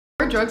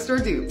Drugstore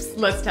dupes.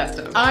 Let's test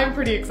them. I'm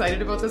pretty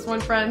excited about this one,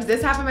 friends.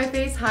 This half of my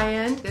face, high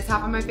end. This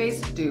half of my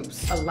face,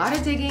 dupes. A lot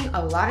of digging,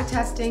 a lot of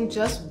testing.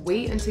 Just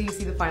wait until you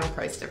see the final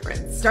price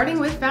difference. Starting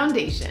with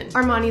foundation.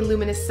 Armani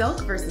Luminous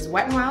Silk versus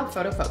Wet n Wild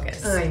Photo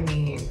Focus. I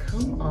mean,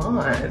 come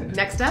on.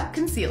 Next up,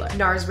 concealer.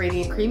 NARS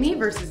Radiant Creamy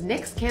versus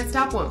NYX Can't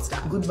Stop Won't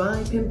Stop.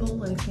 Goodbye,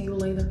 pimple. I see you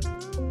later.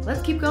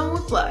 Let's keep going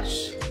with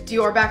blush.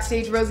 Dior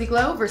Backstage Rosy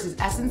Glow versus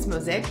Essence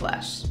Mosaic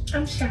Blush.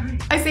 I'm shy.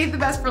 I saved the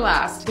best for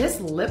last.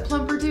 This lip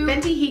plumper dupe.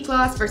 Fenty Heat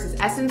Gloss versus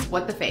Essence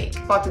What the Fake.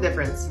 Spot the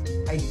difference.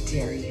 I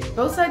dare you.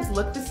 Both sides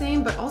look the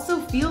same, but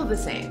also feel the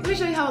same. Let me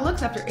show you how it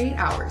looks after 8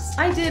 hours.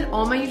 I did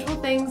all my usual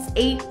things.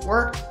 Ate,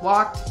 worked,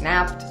 walked,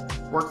 napped,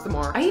 worked some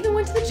more. I even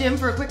went to the gym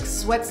for a quick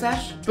sweat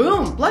sesh.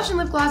 Boom! Blush and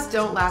lip gloss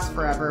don't last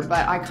forever,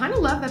 but I kind of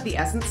love that the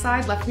Essence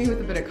side left me with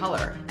a bit of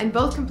color. And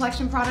both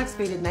complexion products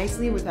faded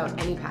nicely without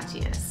any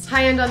patchiness.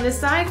 High end on this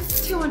side,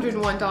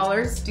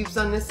 $201. Dupes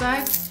on this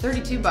side,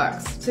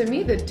 $32. To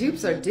me, the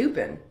dupes are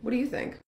duping. What do you think?